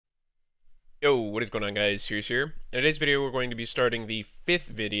Yo, what is going on, guys? Serious here. In today's video, we're going to be starting the 5th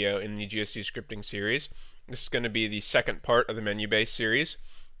video in the GSC scripting series. This is going to be the second part of the menu-based series.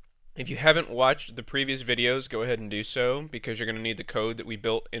 If you haven't watched the previous videos, go ahead and do so, because you're going to need the code that we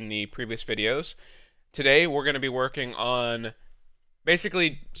built in the previous videos. Today, we're going to be working on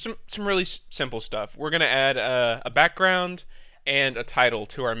basically some really simple stuff. We're going to add a background and a title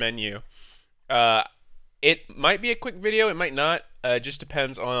to our menu. It might be a quick video, it might not. It just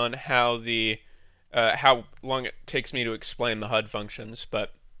depends on how long it takes me to explain the HUD functions.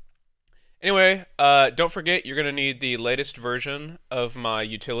 But anyway, don't forget you're going to need the latest version of my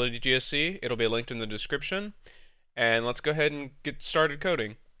utility GSC. It'll be linked in the description. And let's go ahead and get started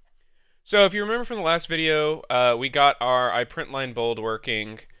coding. So if you remember from the last video, we got our iPrintLine bold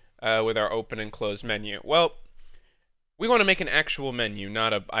working with our open and close menu. Well, we want to make an actual menu,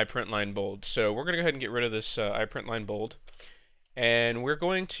 not a iPrintLine bold. So we're going to go ahead and get rid of this iPrintLine bold. And we're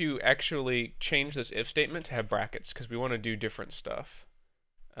going to actually change this if statement to have brackets because we want to do different stuff.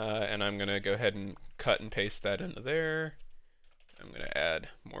 And I'm going to go ahead and cut and paste that into there. I'm going to add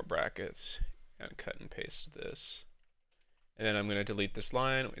more brackets and cut and paste this. And then I'm going to delete this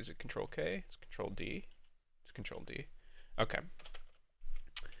line. Is it Control K? It's Control D. It's Control D. Okay.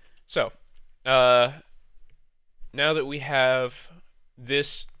 So, now that we have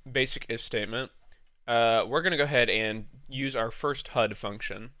this basic if statement, we're going to go ahead and use our first HUD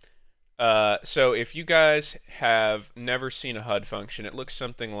function. So if you guys have never seen a HUD function, it looks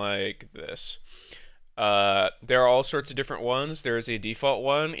something like this. There are all sorts of different ones. There is a default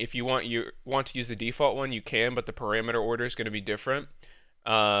one. If you want to use the default one, you can, but the parameter order is going to be different.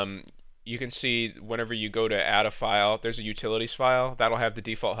 You can see whenever you go to add a file, there's a utilities file that'll have the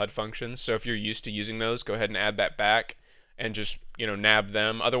default HUD functions. So if you're used to using those, go ahead and add that back and just nab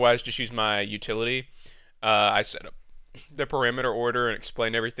them. Otherwise, just use my utility. I set up the parameter order and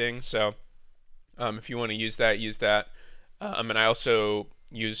explain everything. So if you want to use that, use that. And I also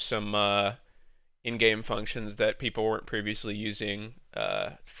use some in-game functions that people weren't previously using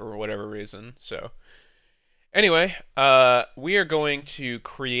for whatever reason. So anyway, we are going to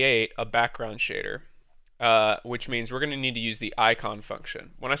create a background shader, which means we're going to need to use the icon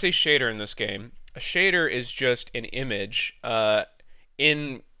function. When I say shader in this game, a shader is just an image.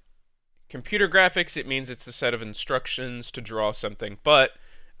 In computer graphics, it means it's a set of instructions to draw something, but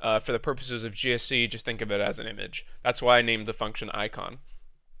for the purposes of GSC, just think of it as an image. That's why I named the function icon.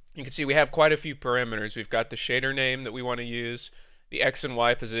 You can see we have quite a few parameters. We've got the shader name that we want to use, the X and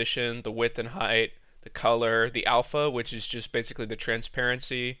Y position, the width and height, the color, the alpha, which is just basically the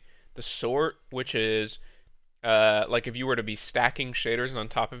transparency, the sort, which is like if you were to be stacking shaders on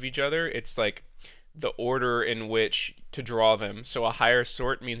top of each other, it's like the order in which to draw them. So a higher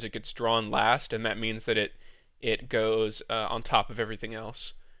sort means it gets drawn last, and that means that it goes on top of everything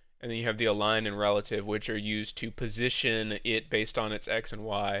else. And then you have the align and relative, which are used to position it based on its X and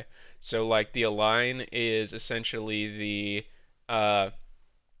Y. So like the align is essentially the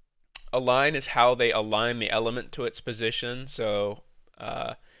align is how they align the element to its position. So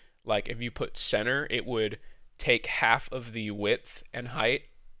like if you put center, it would take half of the width and height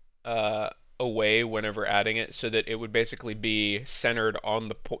away whenever adding it, so that it would basically be centered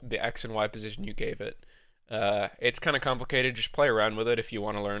on the X and Y position you gave it. It's kind of complicated. Just play around with it if you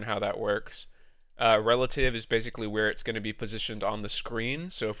want to learn how that works. Relative is basically where it's going to be positioned on the screen.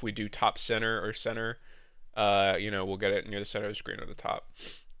 So if we do top center or center, we'll get it near the center of the screen or the top.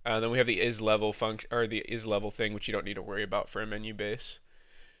 Then we have the is level function, or the is level thing, which you don't need to worry about for a menu base.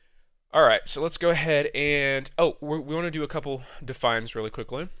 All right, so let's go ahead and we want to do a couple defines really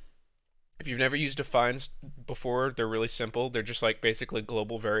quickly. If you've never used defines before, they're really simple. They're just like basically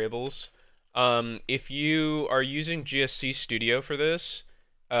global variables. If you are using GSC Studio for this,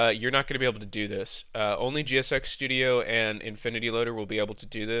 you're not going to be able to do this. Only GSX Studio and Infinity Loader will be able to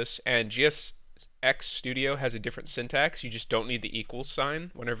do this, and GSX Studio has a different syntax. You just don't need the equals sign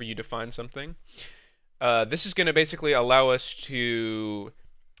whenever you define something. This is going to basically allow us to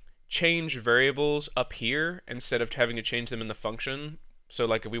change variables up here instead of having to change them in the function. So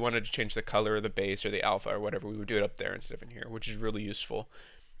like if we wanted to change the color or the base or the alpha or whatever, we would do it up there instead of in here, which is really useful.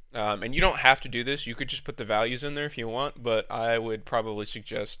 And you don't have to do this. You could just put the values in there if you want, but I would probably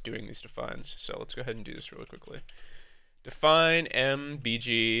suggest doing these defines. So let's go ahead and do this really quickly. Define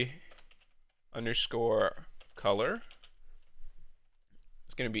mbg underscore color.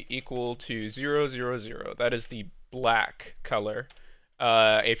 It's going to be equal to 0, 0, 0. That is the black color.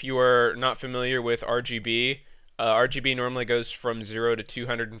 If you are not familiar with RGB, RGB normally goes from 0 to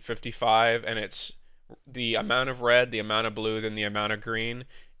 255, and it's the amount of red, the amount of blue, then the amount of green.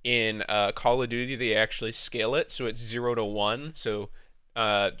 In Call of Duty, they actually scale it, so it's 0 to 1. So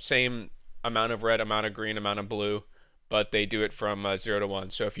same amount of red, amount of green, amount of blue, but they do it from 0 to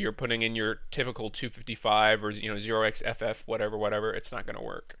 1. So if you're putting in your typical 255 or 0xFF, whatever, it's not going to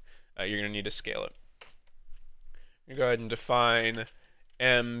work. You're going to need to scale it. You go ahead and define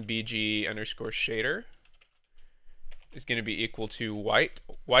mbg underscore shader is going to be equal to white.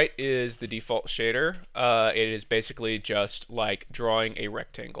 White is the default shader. It is basically just like drawing a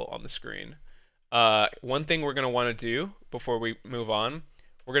rectangle on the screen. One thing we're going to want to do before we move on,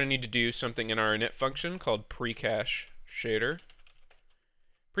 we're going to need to do something in our init function called precache shader.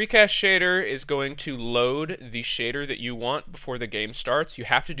 Precache shader is going to load the shader that you want before the game starts. You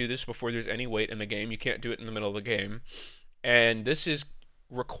have to do this before there's any wait in the game. You can't do it in the middle of the game. And this is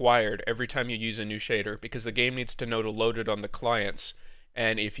required every time you use a new shader because the game needs to know to load it on the clients.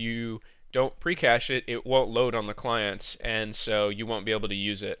 And if you don't precache it, it won't load on the clients, and so you won't be able to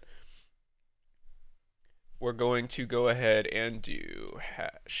use it. We're going to go ahead and do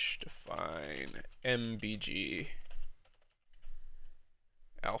hash define mbg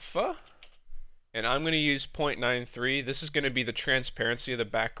alpha, and I'm going to use 0.93. This is going to be the transparency of the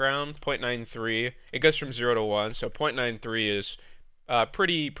background. 0.93, it goes from 0 to 1, so 0.93 is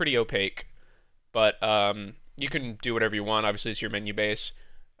pretty opaque, but you can do whatever you want. Obviously it's your menu base,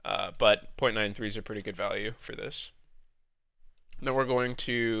 but 0.93 is a pretty good value for this. Then we're going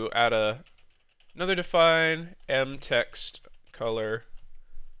to add another define mtext color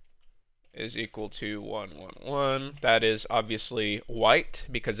is equal to 111. That is obviously white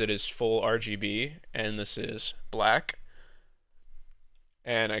because it is full RGB, and this is black.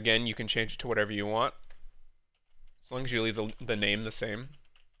 And again, you can change it to whatever you want, as long as you leave the name the same.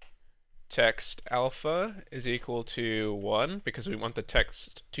 Text alpha is equal to 1 because we want the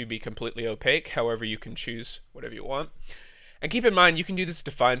text to be completely opaque. However, you can choose whatever you want. And keep in mind, you can do this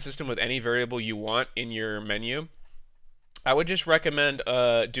define system with any variable you want in your menu. I would just recommend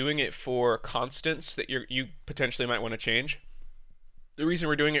doing it for constants that you potentially might want to change. The reason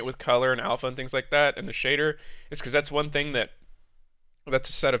we're doing it with color and alpha and things like that and the shader is because that's one thing that's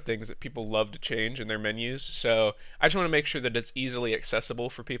a set of things that people love to change in their menus. So I just want to make sure that it's easily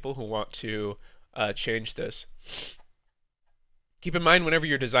accessible for people who want to change this. Keep in mind whenever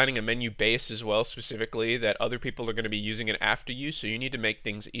you're designing a menu base as well, specifically, that other people are going to be using it after you, so you need to make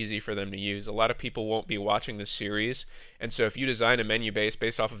things easy for them to use. A lot of people won't be watching this series, and so if you design a menu base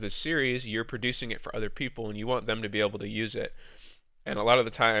based off of this series, you're producing it for other people, and you want them to be able to use it. And a lot of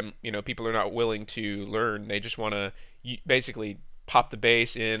the time, people are not willing to learn. They just want to basically pop the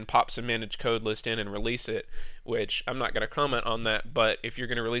base in, pop some managed code list in, and release it, which I'm not going to comment on that, but if you're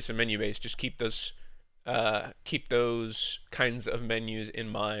going to release a menu base, just keep those kinds of menus in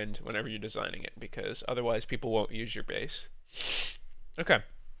mind whenever you're designing it, because otherwise people won't use your base. Okay.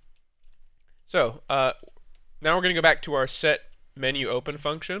 So now we're going to go back to our set menu open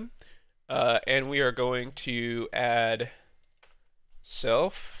function, and we are going to add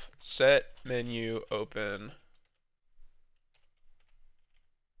self set menu open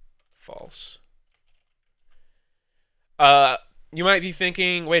false. You might be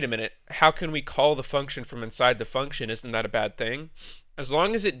thinking, wait a minute, how can we call the function from inside the function? Isn't that a bad thing? As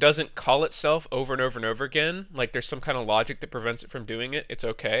long as it doesn't call itself over and over and over again, like there's some kind of logic that prevents it from doing it, it's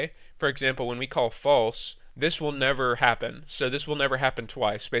okay. For example, when we call false, this will never happen. So this will never happen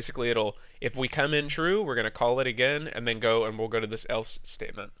twice. Basically, if we come in true, we're going to call it again, and then we'll go to this else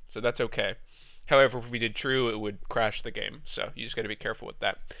statement. So that's okay. However, if we did true, it would crash the game, so you just got to be careful with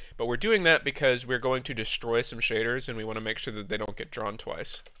that. But we're doing that because we're going to destroy some shaders, and we want to make sure that they don't get drawn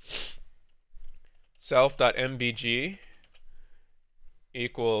twice. Self.mbg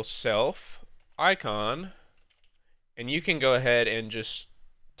equals self icon, and you can go ahead and just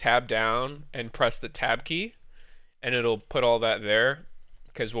tab down and press the tab key, and it'll put all that there,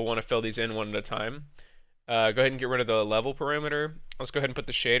 because we'll want to fill these in one at a time. Go ahead and get rid of the level parameter. Let's go ahead and put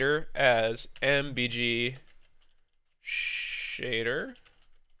the shader as mbg shader.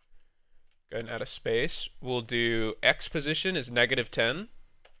 Go ahead and add a space. We'll do x position is -10.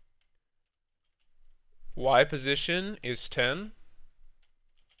 Y position is 10.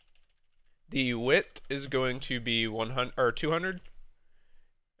 The width is going to be 100 or 200,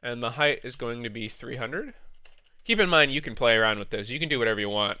 and the height is going to be 300. Keep in mind you can play around with those. You can do whatever you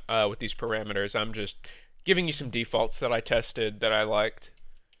want with these parameters. I'm just giving you some defaults that I tested that I liked.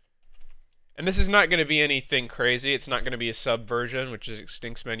 And this is not going to be anything crazy. It's not going to be a subversion, which is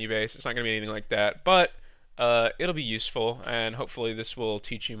Extinct's menu base. It's not going to be anything like that. But it'll be useful, and hopefully this will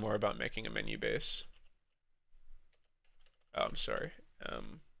teach you more about making a menu base. Oh, I'm sorry.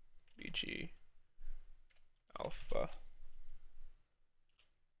 BG alpha.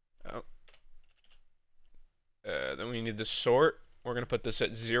 Oh. Then we need the sort. We're going to put this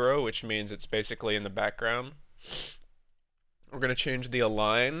at 0, which means it's basically in the background. We're going to change the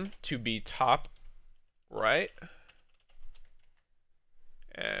align to be top right.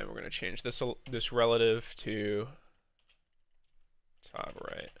 And we're going to change this relative to top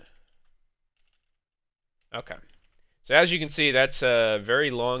right. Okay. So as you can see, that's a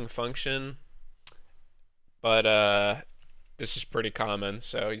very long function, but this is pretty common,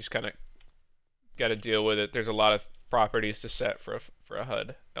 so you just kind of got to deal with it. There's a lot of properties to set for a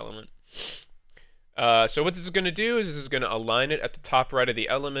HUD element. So what this is going to do is this is going to align it at the top right of the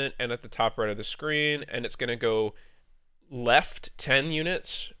element and at the top right of the screen, and it's going to go left 10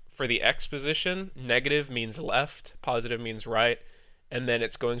 units for the X position. Negative means left, positive means right, and then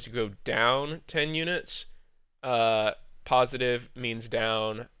it's going to go down 10 units. Positive means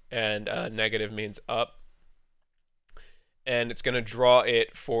down, and negative means up. And it's going to draw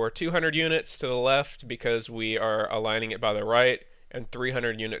it for 200 units to the left because we are aligning it by the right, and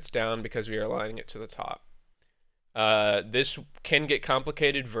 300 units down because we are aligning it to the top. This can get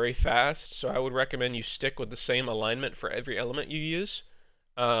complicated very fast, so I would recommend you stick with the same alignment for every element you use.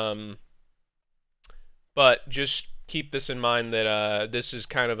 But just keep this in mind that this is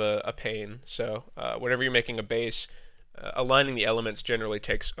kind of a pain. So whenever you're making a base, aligning the elements generally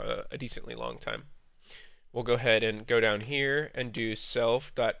takes a decently long time. We'll go ahead and go down here and do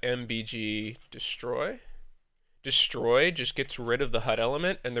self.mbg destroy. Destroy just gets rid of the HUD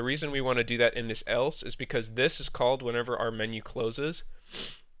element, and the reason we want to do that in this else is because this is called whenever our menu closes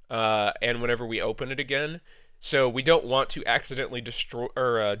and whenever we open it again. So we don't want to accidentally destroy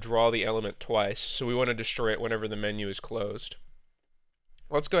or draw the element twice, so we want to destroy it whenever the menu is closed.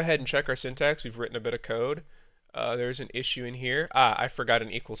 Let's go ahead and check our syntax. We've written a bit of code. There's an issue in here. I forgot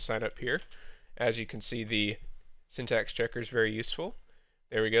an equal sign up here. As you can see, the syntax checker is very useful.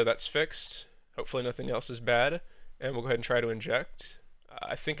 There we go, that's fixed. Hopefully nothing else is bad. And we'll go ahead and try to inject.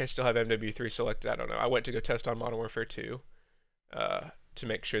 I think I still have MW3 selected. I don't know. I went to go test on Modern Warfare 2 to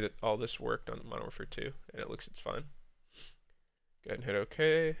make sure that all this worked on Modern Warfare 2, and it looks it's fine. Go ahead and hit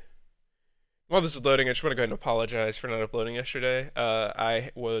OK. While this is loading, I just want to go ahead and apologize for not uploading yesterday.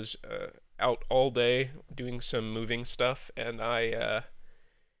 I was out all day doing some moving stuff, and I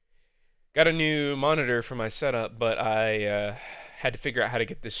got a new monitor for my setup, but I had to figure out how to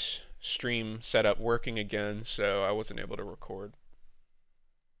get this stream setup working again, so I wasn't able to record.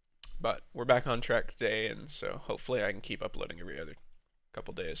 But we're back on track today, and so hopefully I can keep uploading every other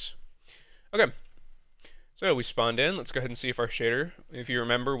couple days. Okay, so we spawned in. Let's go ahead and see if our shader, if you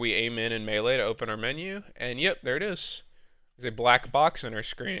remember, we aim in melee to open our menu, and yep, there it is. There's a black box on our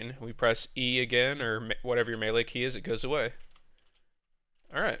screen. We press E again, or whatever your melee key is, it goes away.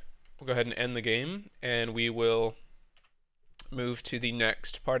 Alright. We'll go ahead and end the game, and we will move to the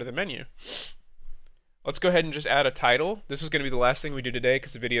next part of the menu. Let's go ahead and just add a title. This is going to be the last thing we do today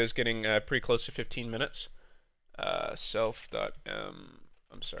because the video is getting pretty close to 15 minutes. Self.m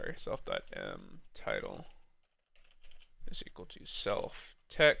title is equal to self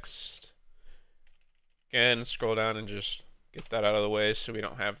text. Again, scroll down and just get that out of the way so we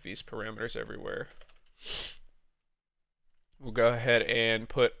don't have these parameters everywhere. We'll go ahead and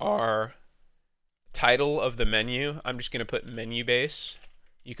put our title of the menu. I'm just going to put menu base.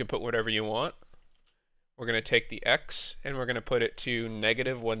 You can put whatever you want. We're going to take the X and we're going to put it to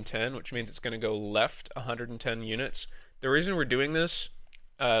 -110, which means it's going to go left 110 units. The reason we're doing this,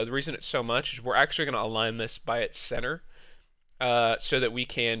 the reason it's so much, is we're actually going to align this by its center so that we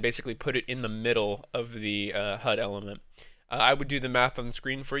can basically put it in the middle of the HUD element. I would do the math on the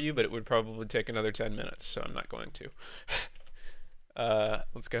screen for you, but it would probably take another 10 minutes, so I'm not going to.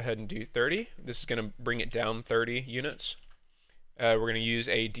 Let's go ahead and do 30. This is going to bring it down 30 units. We're going to use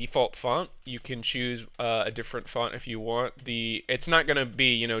a default font. You can choose a different font if you want. It's not going to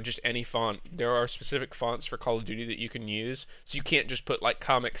be, you know, just any font. There are specific fonts for Call of Duty that you can use, so you can't just put like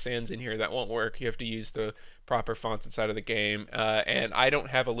Comic Sans in here. That won't work. You have to use the proper fonts inside of the game, and I don't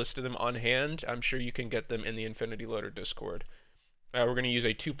have a list of them on hand. I'm sure you can get them in the Infinity Loader Discord. We're going to use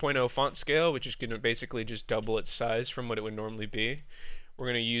a 2.0 font scale, which is going to basically just double its size from what it would normally be. We're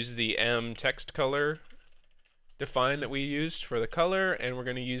going to use the M text color define that we used for the color, and we're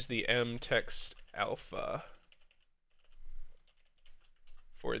going to use the M text alpha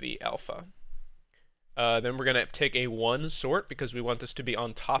for the alpha. Then we're going to take a 1 sort because we want this to be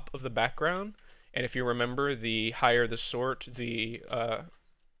on top of the background. And if you remember, the higher the sort, the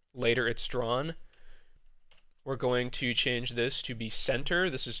later it's drawn. We're going to change this to be center.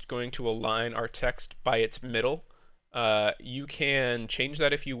 This is going to align our text by its middle. You can change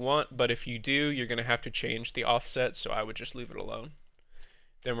that if you want, but if you do, you're going to have to change the offset, so I would just leave it alone.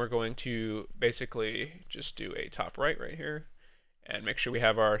 Then we're going to basically just do a top right here. and make sure we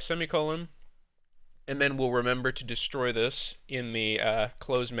have our semicolon. And then we'll remember to destroy this in the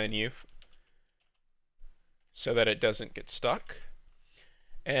close menu so that it doesn't get stuck.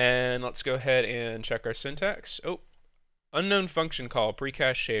 And let's go ahead and check our syntax. Oh, unknown function call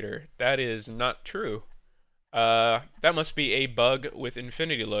precache shader. That is not true. That must be a bug with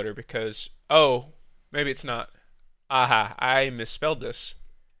Infinity Loader because, oh, maybe it's not. Aha, I misspelled this.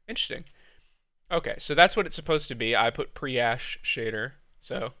 Interesting. Okay, so that's what it's supposed to be. I put pre-ash shader,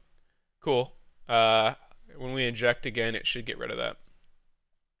 so cool. When we inject again, it should get rid of that.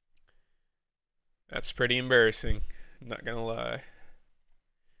 That's pretty embarrassing, I'm not gonna lie.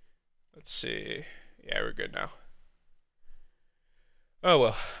 Let's see. Yeah, we're good now. Oh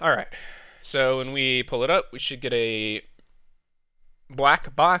well, alright. So when we pull it up, we should get a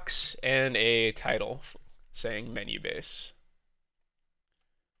black box and a title saying menu base.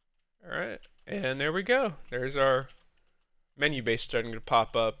 Alright, and there we go. There's our menu base starting to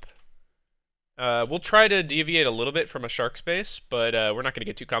pop up. We'll try to deviate a little bit from a shark space, but we're not going to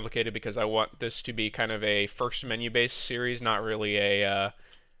get too complicated because I want this to be kind of a first menu base series, not really a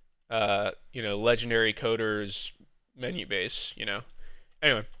legendary coders menu base,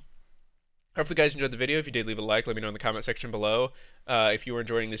 Anyway, hopefully you guys enjoyed the video. If you did, leave a like. Let me know in the comment section below if you were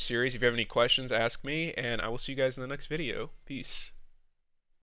enjoying this series. If you have any questions, ask me, and I will see you guys in the next video. Peace.